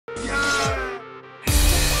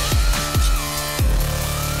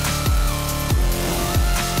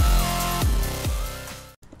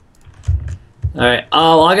Alright,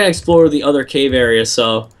 well, I gotta explore the other cave area,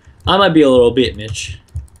 so I might be a little bit, Mitch.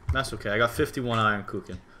 That's okay. I got 51 iron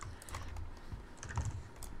cooking.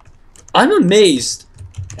 I'm amazed.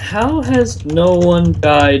 How has no one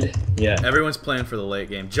died yet? Everyone's playing for the late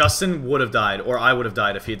game. Justin would have died, or I would have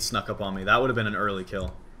died if he had snuck up on me. That would have been an early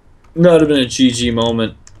kill. That would have been a GG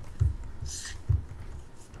moment.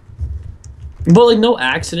 But like no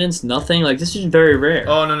accidents, nothing. Like this is very rare.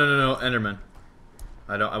 Oh no, Enderman.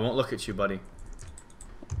 I won't look at you, buddy.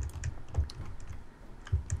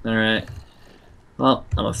 Alright. Well,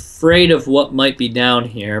 I'm afraid of what might be down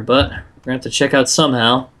here, but we're gonna have to check out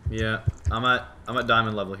somehow. Yeah, I'm at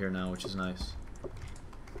diamond level here now, which is nice.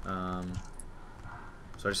 So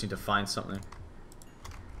I just need to find something.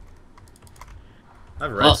 I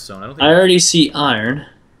have redstone. I don't think I already see iron.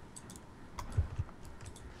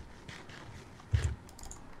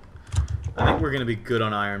 I think we're gonna be good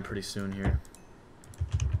on iron pretty soon here.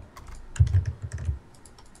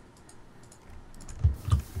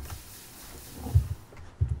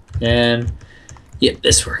 And yep,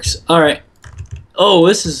 this works. Alright. Oh,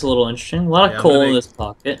 this is a little interesting. A lot of coal in this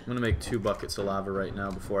pocket. I'm gonna make 2 buckets of lava right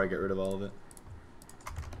now before I get rid of all of it.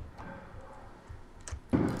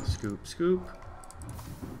 Scoop, scoop.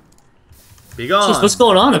 Be gone. Jeez, what's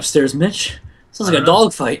going on upstairs, Mitch? Sounds like a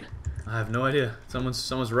dogfight. I have no idea.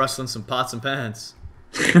 Someone's rustling some pots and pans.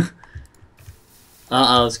 There's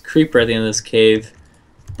a creeper at the end of this cave.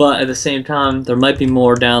 But at the same time, there might be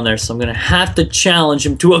more down there, so I'm gonna have to challenge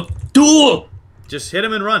him to a duel! Just hit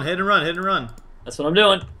him and run, hit and run, hit and run. That's what I'm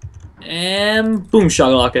doing. And boom,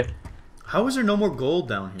 shagalaka. How is there no more gold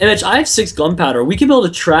down here? Hey, Mitch, I have 6 gunpowder. We can build a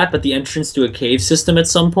trap at the entrance to a cave system at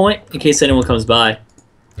some point, in case anyone comes by.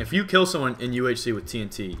 If you kill someone in UHC with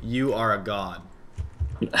TNT, you are a god.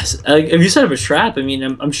 If you set up a trap, I mean,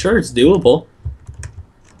 I'm sure it's doable.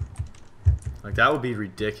 Like, that would be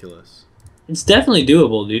ridiculous. It's definitely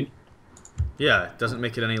doable, dude. Yeah, it doesn't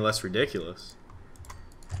make it any less ridiculous.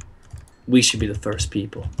 We should be the first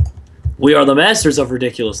people. We are the masters of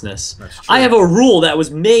ridiculousness. That's true. I have a rule that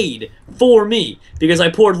was made for me because I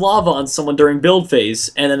poured lava on someone during build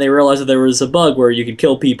phase, and then they realized that there was a bug where you could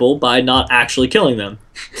kill people by not actually killing them.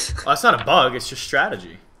 Well, that's not a bug, it's just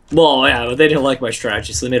strategy. Well, yeah, but they didn't like my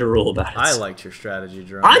strategy, so they made a rule about it. I liked your strategy,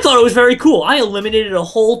 Jerome. I thought it was very cool. I eliminated a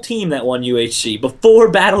whole team that won UHC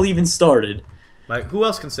before battle even started. Like, who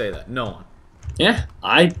else can say that? No one. Yeah,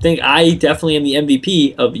 I think I definitely am the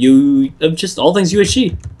MVP of just all things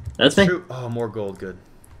UHC. That's me. True. Oh, more gold, good.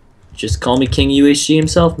 Just call me King UHC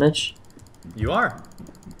himself, Mitch. You are.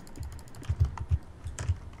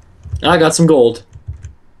 I got some gold.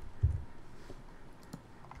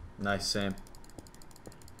 Nice, same.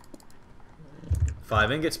 5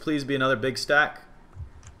 ingots, please be another big stack.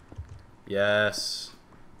 Yes.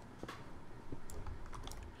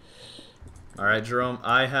 Alright, Jerome,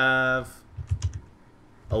 I have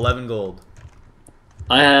 11 gold.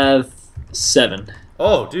 I have 7.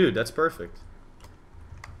 Oh, dude, that's perfect.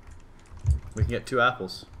 We can get 2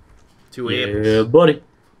 apples. 2 apples. Yeah, buddy.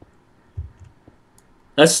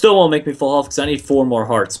 That still won't make me full health because I need 4 more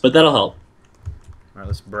hearts, but that'll help. Alright,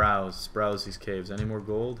 let's browse. Let's browse these caves. Any more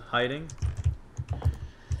gold hiding?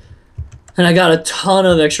 And I got a ton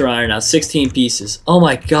of extra iron now, 16 pieces. Oh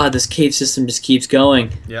my god, this cave system just keeps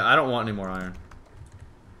going. Yeah, I don't want any more iron.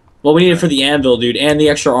 Well, we need it for the anvil, dude, and the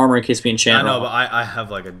extra armor in case we enchant. I know, but I have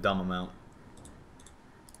like a dumb amount.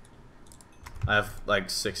 I have like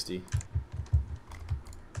 60.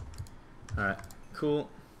 Alright, cool.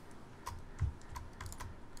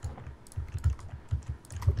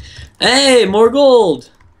 Hey, more gold!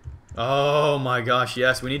 Oh my gosh,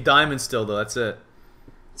 yes. We need diamonds still, though. That's it.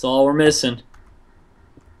 That's all we're missing.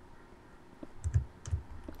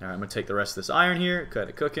 Alright, I'm going to take the rest of this iron here, cut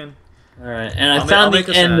it cooking. Alright, and I found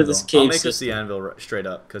the end of this cave I'll make us system. the anvil straight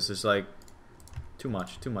up, because there's like too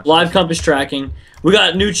much. Live compass tracking. We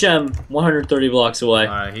got new gem 130 blocks away.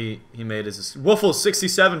 Alright, he made his... Woofle,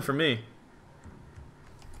 67 for me.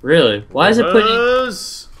 Really? Why is it putting...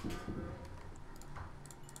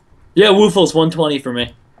 Yeah, Woofle's 120 for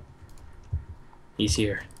me. He's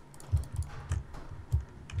here.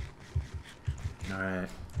 Alright,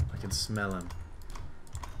 I can smell him.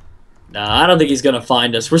 Nah, I don't think he's gonna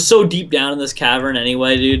find us. We're so deep down in this cavern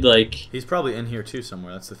anyway, dude, like... He's probably in here too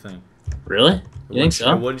somewhere, that's the thing. Really? You think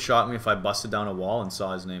so? It wouldn't shock me if I busted down a wall and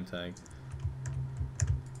saw his name tag.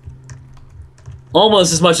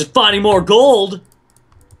 Almost as much as finding more gold!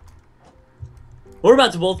 We're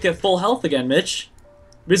about to both get full health again, Mitch.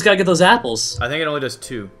 We just gotta get those apples. I think it only does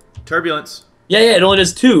 2. Turbulence. Yeah, it only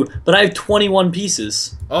does 2, but I have 21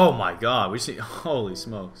 pieces. Oh my god, we see... Holy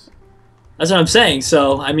smokes. That's what I'm saying,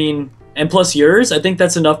 so, I mean... And plus yours, I think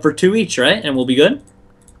that's enough for 2 each, right? And we'll be good?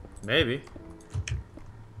 Maybe.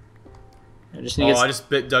 I just need I just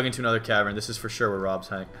dug into another cavern. This is for sure where Rob's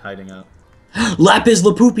hiding out. Lapis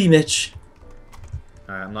Lapoopy, Mitch!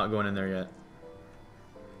 Alright, I'm not going in there yet.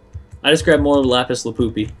 I just grabbed more Lapis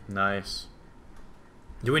Lapoopy. Nice.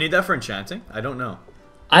 Do we need that for enchanting? I don't know.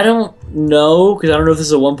 I don't know, because I don't know if this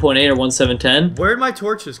is a 1.8 or 1.710. Where'd my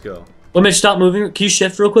torches go? Well, Mitch, stop moving. Can you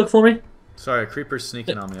shift real quick for me? Sorry, a creeper's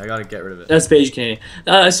sneaking on me. I gotta get rid of it. That's Beige Canadian.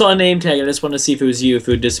 I saw a name tag. I just wanted to see if it was you, if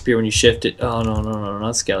it would disappear when you shift it. Oh, no, no, no,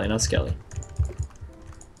 not Skelly, not Skelly.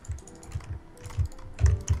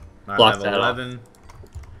 Alright, Block I have that 11.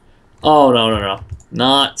 Oh, no, no, no.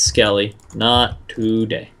 Not Skelly. Not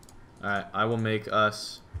today. Alright, I will make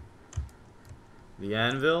us the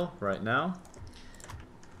anvil right now.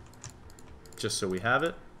 Just so we have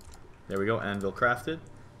it. There we go, anvil crafted.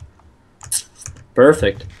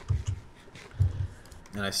 Perfect.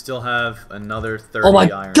 And I still have another 30 Oh my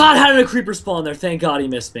iron. god, how did a creeper spawn there? Thank god he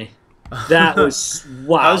missed me. That was...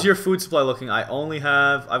 wow. How's your food supply looking? I've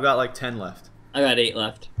got like 10 left. I got 8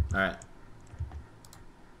 left. Alright.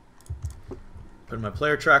 Putting my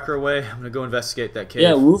player tracker away. I'm gonna go investigate that cave.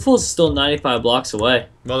 Yeah, Woofle's still 95 blocks away.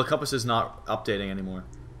 Well, the compass is not updating anymore.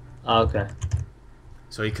 Oh, okay.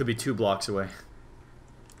 So he could be 2 blocks away.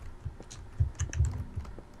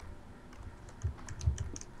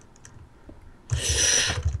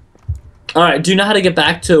 Alright, do you know how to get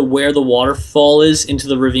back to where the waterfall is into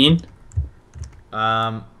the ravine?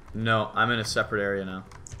 No. I'm in a separate area now.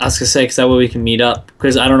 I was gonna say, because that way we can meet up.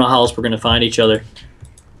 Because I don't know how else we're gonna find each other.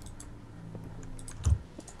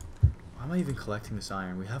 Why am I even collecting this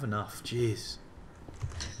iron? We have enough. Jeez.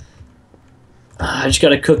 I just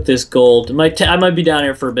gotta cook this gold. I might be down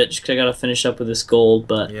here for a bit just because I gotta finish up with this gold,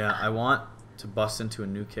 but... Yeah, I want to bust into a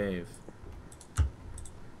new cave.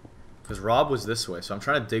 Because Rob was this way, so I'm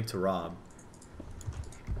trying to dig to Rob.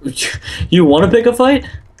 You want to pick a fight?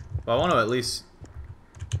 Well, I want to at least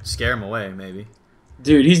scare him away, maybe.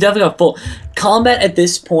 Dude, he's definitely got full... Combat at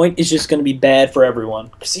this point is just gonna be bad for everyone.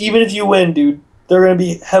 Because even if you win, dude, they're gonna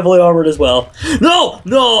be heavily armored as well. No!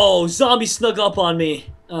 No! Zombie snuck up on me.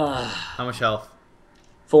 How much health?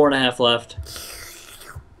 4.5 left.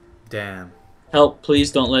 Damn. Help,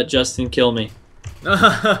 please don't let Justin kill me.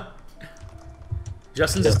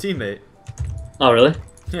 Justin's his teammate. Oh, really?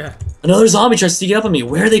 Yeah. Another zombie tries to sneak up on me.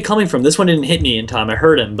 Where are they coming from? This one didn't hit me in time. I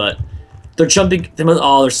heard him, but... They're jumping...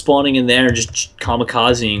 they're spawning in there and just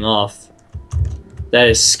kamikazing off. That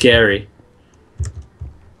is scary.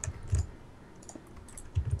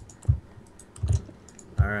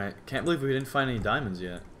 Alright. Can't believe we didn't find any diamonds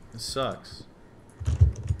yet. This sucks.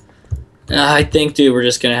 I think, dude, we're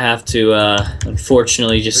just gonna have to,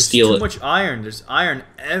 unfortunately, just steal it. There's too much iron. There's iron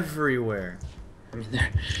everywhere. I mean,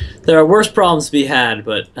 there are worse problems to be had,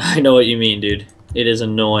 but I know what you mean, dude. It is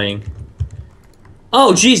annoying.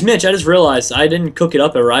 Oh, geez, Mitch, I just realized I didn't cook it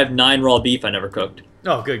up ever. I have 9 raw beef I never cooked.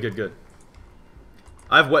 Oh, good, good, good.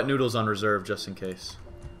 I have wet noodles on reserve just in case.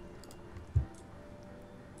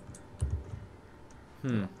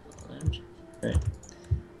 Right.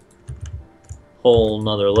 Whole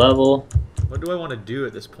nother level. What do I want to do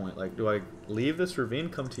at this point? Like, do I leave this ravine,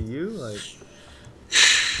 come to you? Like,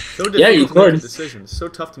 so difficult Yeah, you to make a could. decision. It's so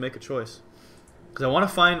tough to make a choice. Because I want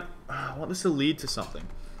to find... I want this to lead to something.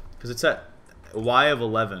 Because it's at Y of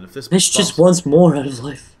 11. If this Mitch just wants more out of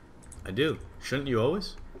life. I do. Shouldn't you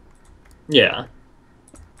always? Yeah.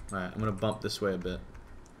 Alright, I'm going to bump this way a bit.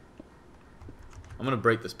 I'm going to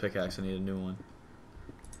break this pickaxe. I need a new one.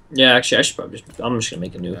 Yeah, actually, I should probably just... I'm just gonna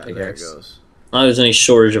make a new Yeah, there it pickaxe. goes. Not there's any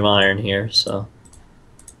shortage of iron here, so...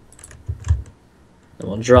 And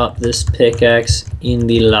we'll drop this pickaxe in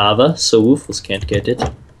the lava so Woofles can't get it.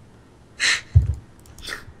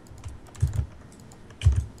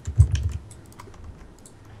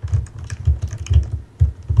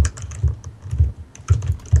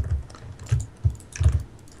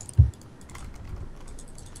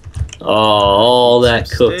 Oh, all that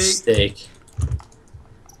cooked steak.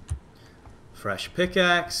 Fresh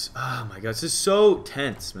pickaxe. Oh my god, this is so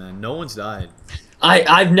tense, man. No one's died.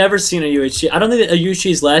 I've never seen a UHC. I don't think that a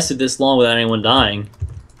UHC's lasted this long without anyone dying.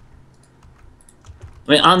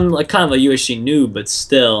 I mean, I'm like kind of a UHC noob, but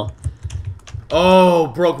still. Oh,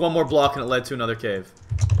 broke one more block and it led to another cave.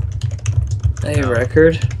 A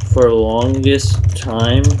record for longest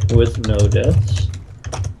time with no deaths.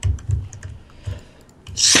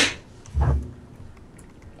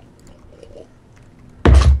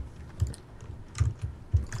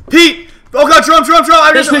 Pete! Oh god, drum!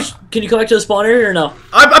 Can you come back to the spawn area or no?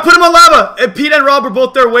 I put him on lava! And Pete and Rob were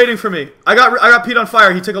both there waiting for me. I got Pete on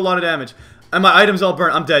fire. He took a lot of damage. And my items all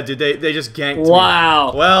burnt. I'm dead, dude. They just ganked me.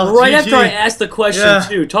 Wow. Well, right GG. after I asked the question,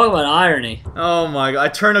 too. Talk about irony. Oh, my God. I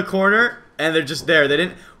turn a corner, and they're just there. They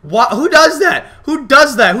didn't... What? Who does that? Who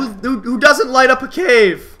does that? Who doesn't light up a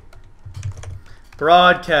cave?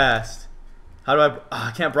 Broadcast. How do I... Oh,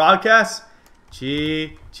 I can't broadcast?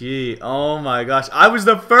 GG. Oh, my gosh. I was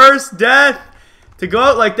the first death to go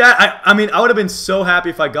out like that. I mean, I would have been so happy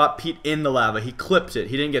if I got Pete in the lava. He clipped it.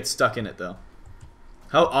 He didn't get stuck in it, though.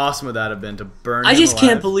 How awesome would that have been to burn I him just alive?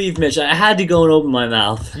 can't believe, Mitch. I had to go and open my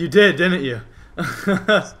mouth. You did, didn't you?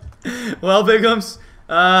 Well, Bigums,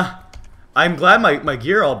 I'm glad my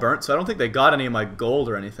gear all burnt, so I don't think they got any of my gold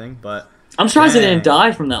or anything, but... I'm surprised they didn't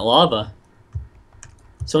die from that lava.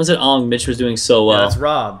 Someone said, oh, Mitch was doing so well. Yeah, that's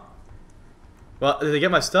Rob. Well, did they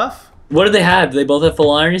get my stuff? What did they have? Did they both have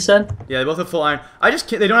full iron, you said? Yeah, they both have full iron. I just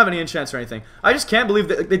can't... They don't have any enchants or anything. I just can't believe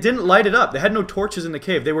that they didn't light it up. They had no torches in the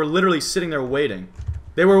cave. They were literally sitting there waiting.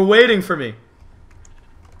 They were waiting for me.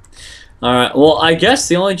 Alright, well, I guess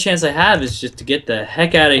the only chance I have is just to get the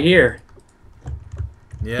heck out of here.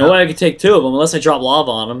 Yeah. No way I could take two of them unless I drop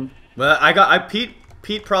lava on them. Well,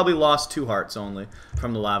 Pete probably lost 2 hearts only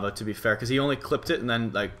from the lava, to be fair, because he only clipped it and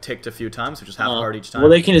then like ticked a few times, so just half a heart each time.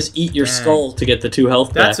 Well, they can just eat your skull to get the 2 health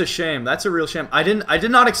back. That's a shame. That's a real shame. I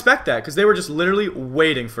did not expect that because they were just literally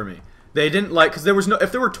waiting for me. They didn't like, because there was no,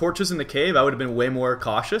 if there were torches in the cave, I would have been way more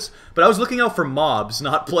cautious. But I was looking out for mobs,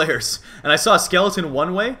 not players. And I saw a skeleton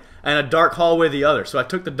one way and a dark hallway the other, so I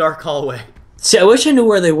took the dark hallway. See, I wish I knew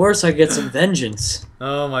where they were so I could get some vengeance.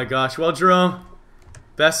 Oh my gosh. Well, Jerome,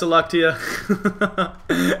 best of luck to you.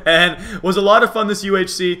 And it was a lot of fun, this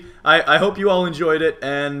UHC. I hope you all enjoyed it.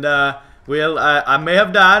 And I may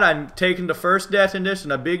have died. I'm taking the first death in this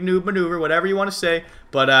and a big noob maneuver, whatever you want to say.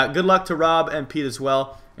 But good luck to Rob and Pete as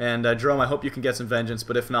well. And Jerome, I hope you can get some vengeance.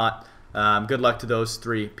 But if not, good luck to those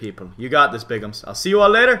 3 people. You got this, Bigums. I'll see you all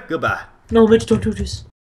later. Goodbye. No, Mitch, don't do this.